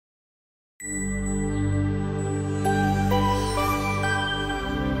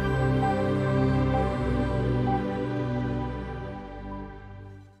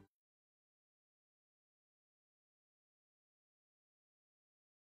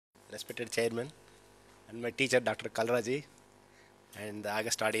respected chairman, and my teacher, Dr. Kalraji, and the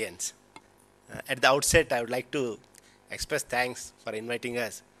August audience. At the outset, I would like to express thanks for inviting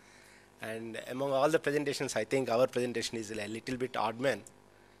us. And among all the presentations, I think our presentation is a little bit odd man,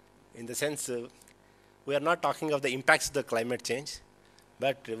 in the sense we are not talking of the impacts of the climate change,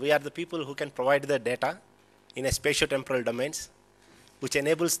 but we are the people who can provide the data in a spatiotemporal domains, which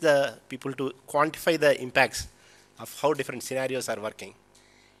enables the people to quantify the impacts of how different scenarios are working.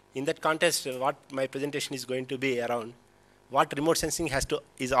 In that context, what my presentation is going to be around what remote sensing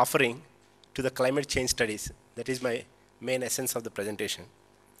is offering to the climate change studies. That is my main essence of the presentation.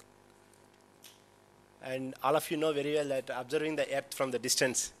 And all of you know very well that observing the Earth from the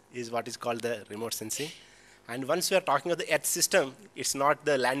distance is what is called the remote sensing. And once we are talking of the Earth system, it's not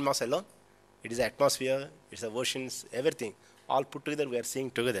the land mass alone. It is the atmosphere, it's the oceans, everything. All put together, we are seeing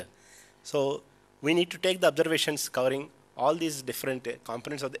together. So we need to take the observations covering all these different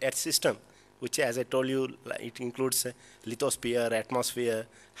components of the Earth system, which, as I told you, it includes lithosphere, atmosphere,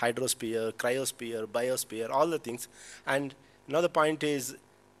 hydrosphere, cryosphere, biosphere, all the things. And another point is,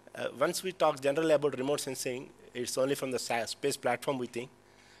 once we talk generally about remote sensing, it's only from the space platform we think.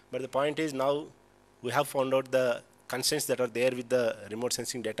 But the point is now we have found out the constraints that are there with the remote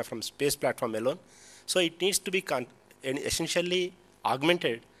sensing data from space platform alone. So it needs to be essentially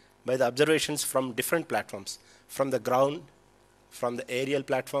augmented by the observations from different platforms, from the ground, from the aerial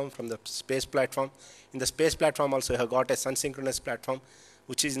platform, from the space platform. In the space platform also, you have got a sun-synchronous platform,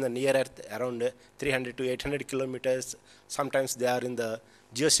 which is in the near Earth around 300 to 800 kilometers. Sometimes they are in the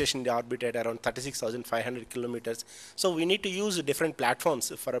geostationary orbit at around 36,500 kilometers. So we need to use different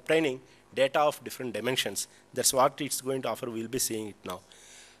platforms for obtaining data of different dimensions. That's what it's going to offer. We'll be seeing it now.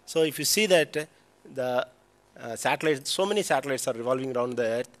 So if you see that the satellites, so many satellites are revolving around the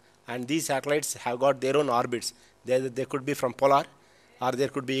Earth, and these satellites have got their own orbits. They could be from polar, or there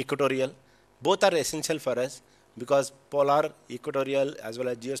could be equatorial. Both are essential for us because polar, equatorial, as well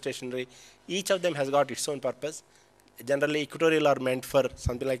as geostationary, each of them has got its own purpose. Generally, equatorial are meant for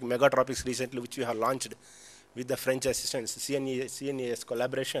something like megatropics recently, which we have launched with the French assistance, CNES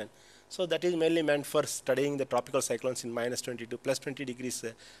collaboration. So that is mainly meant for studying the tropical cyclones in -20 to +20 degrees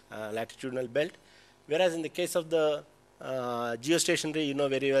latitudinal belt. Whereas in the case of the geostationary, you know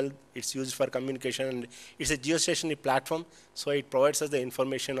very well, it's used for communication, and it's a geostationary platform, so it provides us the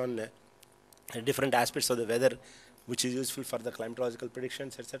information on different aspects of the weather, which is useful for the climatological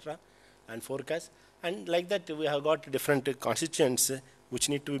predictions, etc., and forecasts. And like that, we have got different constituents which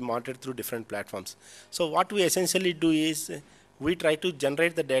need to be monitored through different platforms. So what we essentially do is we try to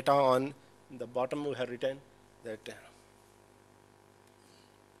generate the data. On the bottom we have written that it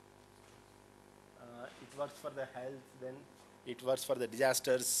works for the health, then it works for the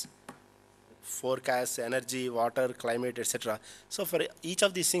disasters, forecasts, energy, water, climate, etc. So for each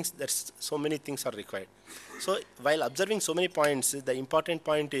of these things, there's so many things are required. So while observing so many points, the important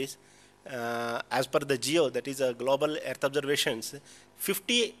point is, as per the GEO, that is a global Earth observations,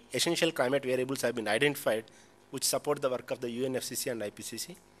 50 essential climate variables have been identified which support the work of the UNFCCC and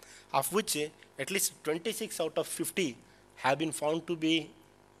IPCC, of which at least 26 out of 50 have been found to be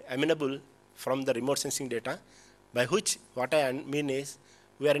amenable from the remote sensing data, by which what I mean is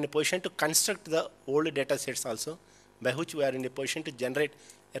we are in a position to construct the old data sets also, by which we are in a position to generate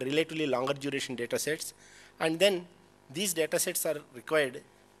a relatively longer duration data sets. And then these data sets are required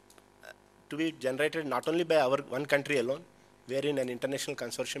to be generated not only by our one country alone, wherein an international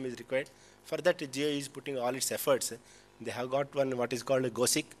consortium is required. For that, GEO is putting all its efforts. They have got one what is called a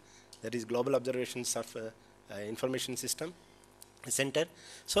GOSIC, that is Global Observations of Information System Center.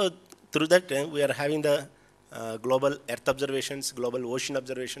 So through that, we are having the global Earth observations, global ocean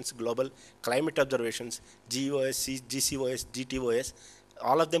observations, global climate observations, GEOS, GCOS, GTOS.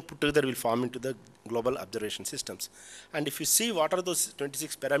 All of them put together will form into the global observation systems. And if you see what are those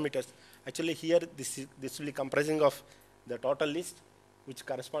 26 parameters, actually here this will be comprising of the total list, which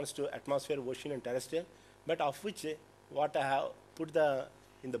corresponds to atmosphere, ocean, and terrestrial, but of which what I have put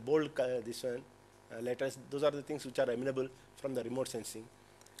in the bold this one letters, those are the things which are amenable from the remote sensing.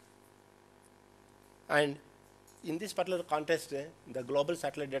 And in this particular context, the global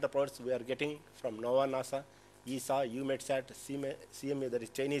satellite data products we are getting from NOAA, NASA, ESA, UMETSAT, CMA, that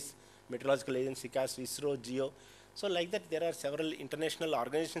is Chinese Meteorological Agency, CAS, ISRO, GEO. So like that, there are several international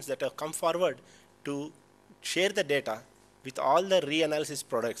organizations that have come forward to share the data with all the reanalysis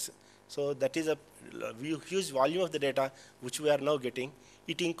products. So that is a huge volume of the data which we are now getting.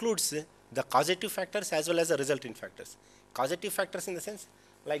 It includes the causative factors as well as the resultant factors. Causative factors in the sense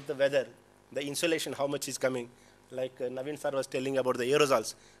like the weather, the insolation, how much is coming. Like Naveen sir was telling about the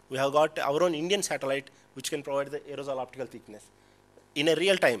aerosols. We have got our own Indian satellite which can provide the aerosol optical thickness. in a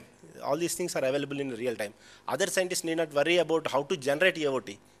real time. All these things are available in real time. Other scientists need not worry about how to generate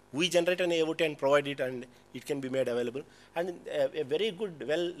AOT. We generate an AOT and provide it, and it can be made available. And a very good,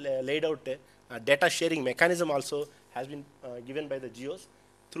 well laid out data sharing mechanism also has been given by the GEOs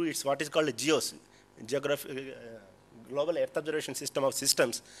through its what is called a GEOS, Global Earth Observation System of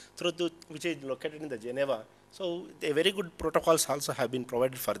Systems, which is located in the Geneva. So a very good protocols also have been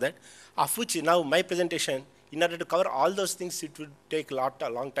provided for that, of which now my presentation, in order to cover all those things, it would take a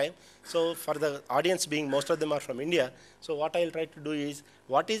long time. So for the audience being most of them are from India, so what I will try to do is,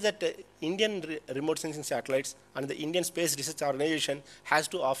 what is that Indian remote sensing satellites and the Indian Space Research Organization has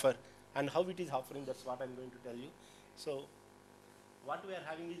to offer, and how it is offering, that's what I'm going to tell you. So what we are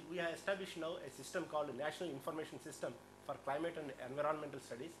having is, we have established now a system called National Information System for Climate and Environmental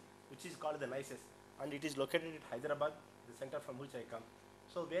Studies, which is called the NICES, and it is located at Hyderabad, the center from which I come.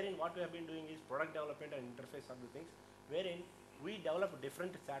 So wherein what we have been doing is product development and interface of the things, wherein we develop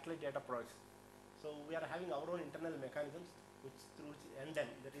different satellite data products. So we are having our own internal mechanisms, which through NDEM,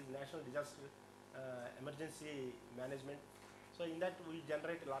 that is National Disaster Emergency Management. So in that we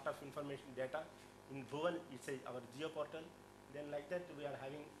generate a lot of information data. In Bhuvan, it's our geoportal. Then like that we are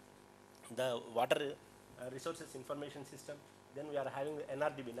having the water resources information system. Then we are having the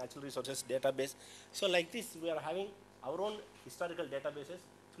NRDB, Natural Resources Database. So like this, we are having our own historical databases.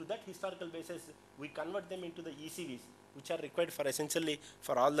 Through that historical basis, we convert them into the ECVs, which are required for essentially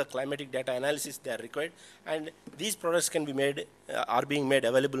for all the climatic data analysis they are required. And these products can be made, are being made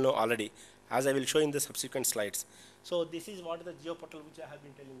available now already, as I will show in the subsequent slides. So this is what the geoportal which I have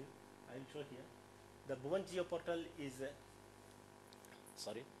been telling you. I will show here. The Bhuvan geoportal is,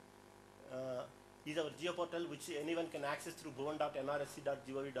 is our geoportal which anyone can access through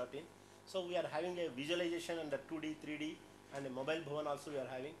bhuvan.nrsc.gov.in. So we are having a visualization under 2D, 3D, and a mobile Bhuvan also we are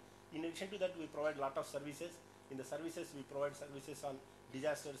having. In addition to that, we provide a lot of services. In the services, we provide services on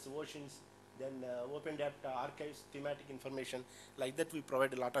disasters, oceans, then open data archives, thematic information. Like that, we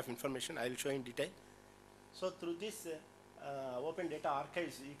provide a lot of information. I will show in detail. So through this open data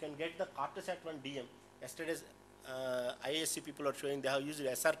archives, you can get the Cartosat-1 DM. Yesterday's ISC people are showing they have used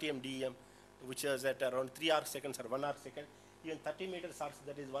SRTM DEM, which is at around 3 arc seconds or 1 arc second. Even 30 meters arcs,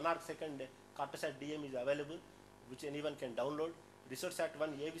 that is 1 arc second, Cartosat DM is available, which anyone can download.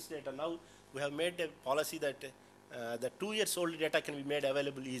 ResourceSat-1 AVIS data, now we have made a policy that the 2 years old data can be made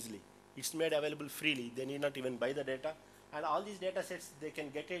available easily. It's made available freely. They need not even buy the data. And all these data sets, they can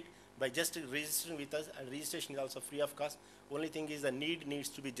get it by just registering with us, and registration is also free of cost. Only thing is the need needs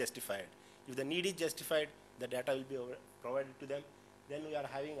to be justified. If the need is justified, the data will be provided to them. Then we are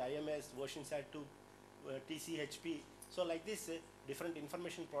having IMS, OceanSat-2, TCHP. So like this, different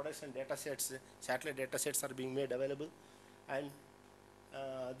information products and data sets, satellite data sets are being made available. And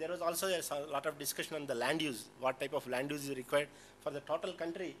there was also a lot of discussion on the land use, what type of land use is required. For the total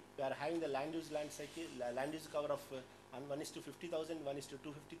country, we are having the land use cycle, land use cover of 1:50,000,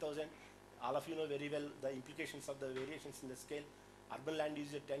 1:250,000. All of you know very well the implications of the variations in the scale. Urban land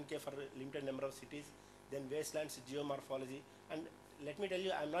use is 10K for a limited number of cities. Then wastelands, geomorphology. And let me tell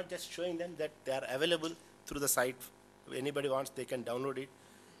you, I'm not just showing them, that they are available through the site. If anybody wants, they can download it.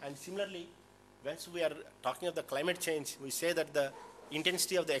 And similarly, once we are talking of the climate change, we say that the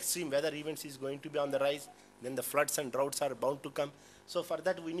intensity of the extreme weather events is going to be on the rise, then the floods and droughts are bound to come. So for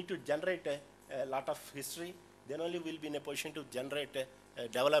that, we need to generate a lot of history. Then only we'll be in a position to generate,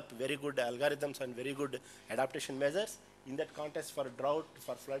 develop very good algorithms and very good adaptation measures. In that context, for drought,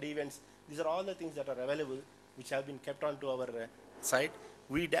 for flood events, these are all the things that are available, which have been kept onto our site.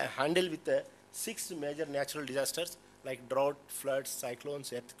 We handle with 6 major natural disasters like drought, floods,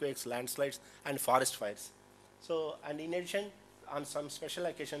 cyclones, earthquakes, landslides, and forest fires. So, and in addition, on some special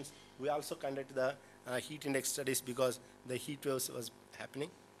occasions, we also conduct the heat index studies because the heat waves was happening.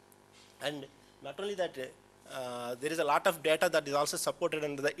 And not only that, there is a lot of data that is also supported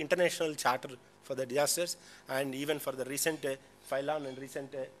under the international charter for the disasters, and even for the recent Phylon and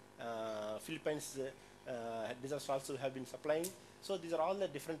recent Philippines disaster also have been supplying. So these are all the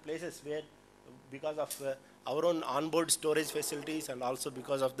different places where, because of our own onboard storage facilities and also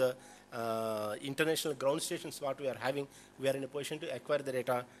because of the international ground stations what we are having, we are in a position to acquire the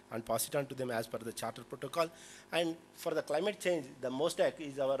data and pass it on to them as per the charter protocol. And for the climate change, the MOSDAC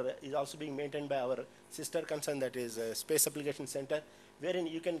is also being maintained by our sister concern, that is Space Application Center, wherein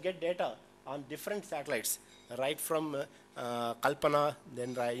you can get data on different satellites, right from Kalpana,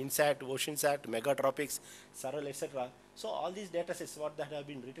 then INSAT, OceanSat, Megatropics, SARAL, etc. So all these data sets what that have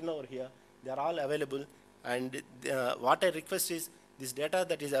been written over here, they are all available. And what I request is, this data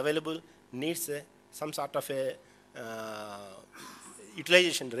that is available needs some sort of a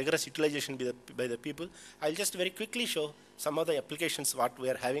utilization, rigorous utilization by the people. I'll just very quickly show some of the applications what we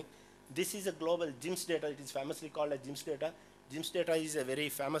are having. This is a global GIMS data. It is famously called as GIMS data. GIMS data is a very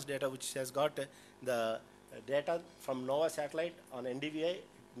famous data which has got the data from NOAA satellite on NDVI,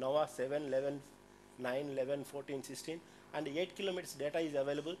 NOAA 7, 11, 9, 11, 14, 16, and 8 kilometers data is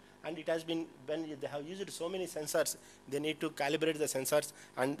available, and it has been, when they have used so many sensors, they need to calibrate the sensors,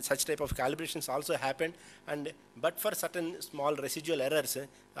 and such type of calibrations also happened, and but for certain small residual errors,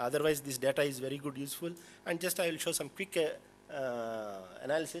 otherwise this data is very good, useful. And just I will show some quick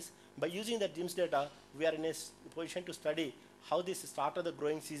analysis. By using the GIMS data, we are in a position to study how this start of the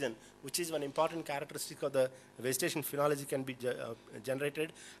growing season, which is one important characteristic of the vegetation phenology, can be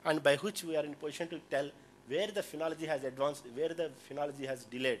generated, and by which we are in a position to tell where the phenology has advanced, where the phenology has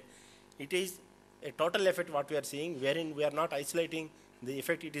delayed. It is a total effect what we are seeing, wherein we are not isolating the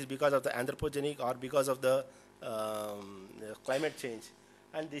effect it is because of the anthropogenic or because of the climate change.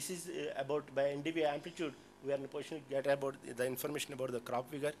 And this is about, by NDVI amplitude, we are in a position to get about the information about the crop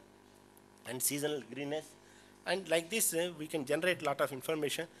vigor and seasonal greenness. And like this, we can generate a lot of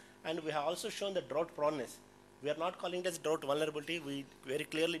information. And we have also shown the drought proneness. We are not calling it as drought vulnerability. We very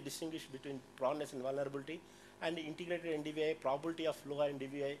clearly distinguish between proneness and vulnerability. And integrated NDVI, probability of low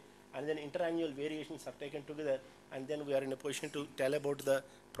NDVI, and then interannual variations are taken together. And then we are in a position to tell about the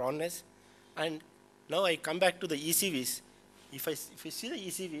proneness. And now I come back to the ECVs. If you see the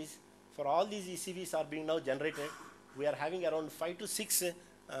ECVs, for all these ECVs are being now generated, we are having around 5 to 6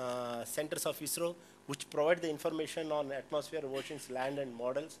 centers of ISRO which provide the information on atmosphere, oceans, land, and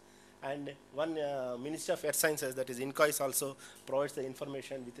models. And one Ministry of Earth Sciences, that is INCOIS, also provides the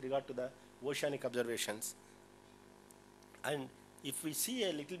information with regard to the oceanic observations. And if we see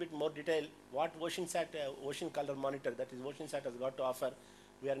a little bit more detail, what OceanSat, Ocean Color Monitor, that is OceanSat, has got to offer,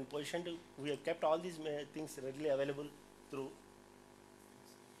 we are in position to, we have kept all these things readily available through.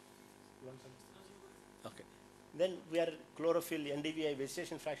 Okay. Then we are chlorophyll, NDVI,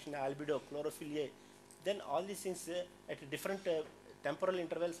 vegetation fraction, albedo, chlorophyll A. Then all these things at different temporal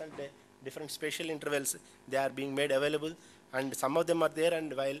intervals and different spatial intervals, they are being made available, and some of them are there,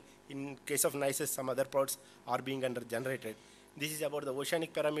 and while in case of NICES, some other plots are being generated. This is about the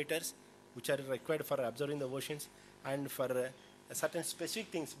oceanic parameters which are required for observing the oceans, and for certain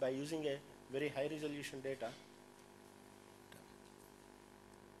specific things by using a very high resolution data.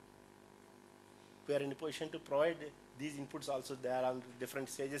 We are in a position to provide these inputs also. They are on different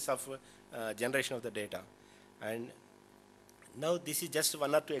stages of generation of the data. And now this is just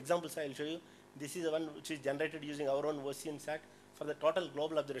one or two examples I will show you. This is the one which is generated using our own OceanSat for the total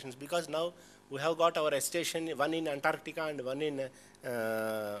global observations, because now we have got our station, one in Antarctica and one in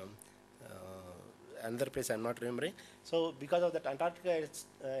another place I am not remembering. So because of that Antarctica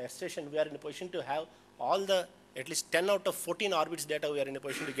station, we are in a position to have all the at least 10 out of 14 orbits data, we are in a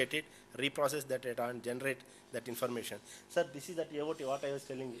position to get it, reprocess that data, and generate that information. Sir, this is that AOT, what I was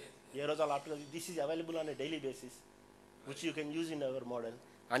telling you. Aerosol optical, this is available on a daily basis, which you can use in our model.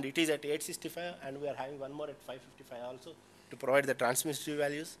 And it is at 865, and we are having one more at 555 also to provide the transmissive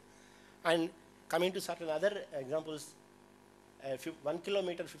values. And coming to certain other examples, 1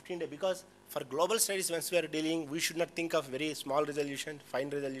 kilometer, 15 day, because for global studies, once we are dealing, we should not think of very small resolution, fine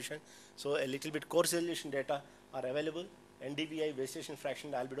resolution. So a little bit coarse resolution data are available, NDVI, vegetation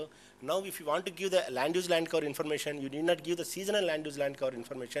fraction, albedo. Now if you want to give the land use land cover information, you need not give the seasonal land use land cover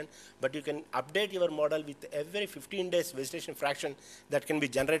information, but you can update your model with every 15 days vegetation fraction that can be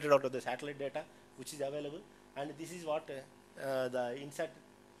generated out of the satellite data, which is available. And this is what the INSAT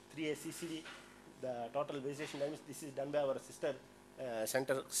 3A CCD, the total vegetation damage, this is done by our sister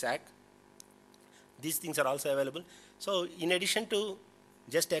center SAC. These things are also available. So in addition to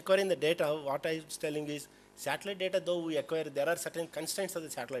just acquiring the data, what I was telling is, satellite data, though we acquire, there are certain constraints of the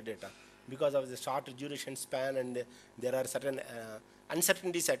satellite data because of the short duration span, and there are certain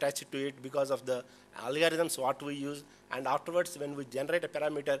uncertainties attached to it because of the algorithms what we use. And afterwards, when we generate a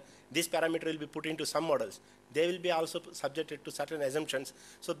parameter, this parameter will be put into some models. They will be also subjected to certain assumptions.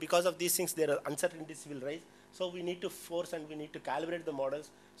 So because of these things, there are uncertainties will rise. So we need to force and we need to calibrate the models.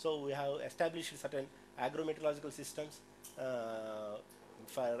 So we have established certain agrometeorological systems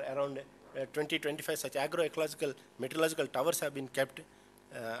for around 20-25 such agroecological meteorological towers have been kept,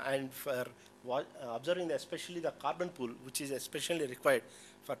 and for observing especially the carbon pool, which is especially required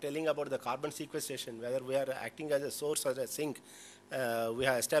for telling about the carbon sequestration, whether we are acting as a source or a sink. We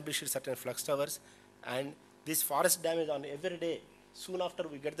have established certain flux towers, and this forest damage on every day, soon after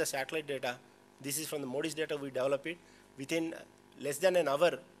we get the satellite data, this is from the MODIS data we develop it, within less than an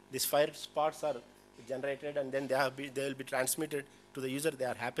hour, these fire spots are generated, and then they will be transmitted to the user. They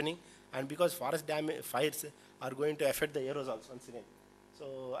are happening, and because forest fires are going to affect the aerosols once again.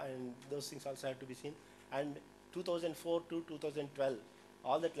 So, and those things also have to be seen. And 2004 to 2012,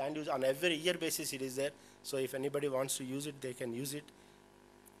 all that land use on every year basis it is there. So if anybody wants to use it, they can use it.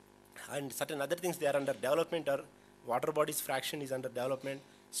 And certain other things they are under development, or water bodies fraction is under development.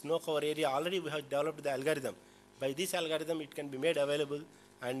 Snow cover area, already we have developed the algorithm. By this algorithm it can be made available,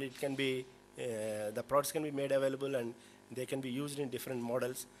 and it can be, the products can be made available, and they can be used in different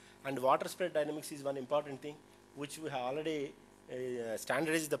models. And water spread dynamics is one important thing, which we have already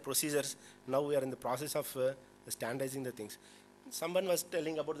standardized the procedures. Now we are in the process of standardizing the things. Someone was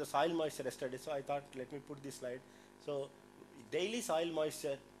telling about the soil moisture yesterday, so I thought let me put this slide. So daily soil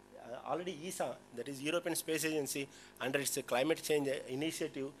moisture, already ESA, that is European Space Agency, under its climate change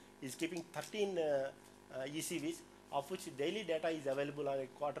initiative, is keeping 13 ECVs, of which daily data is available on a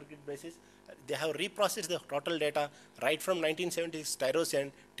quarter grid basis. They have reprocessed the total data right from 1976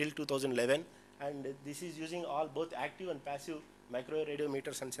 Styrocene till 2011, and this is using all both active and passive microwave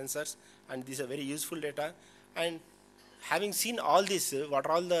radiometers and sensors, and these are very useful data. And having seen all this, what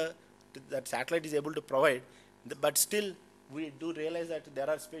all that satellite is able to provide, but still we do realize that there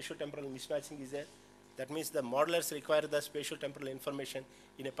are spatial-temporal mismatching is there. That means the modelers require the spatial-temporal information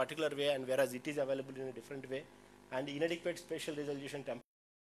in a particular way, and whereas it is available in a different way. And inadequate spatial resolution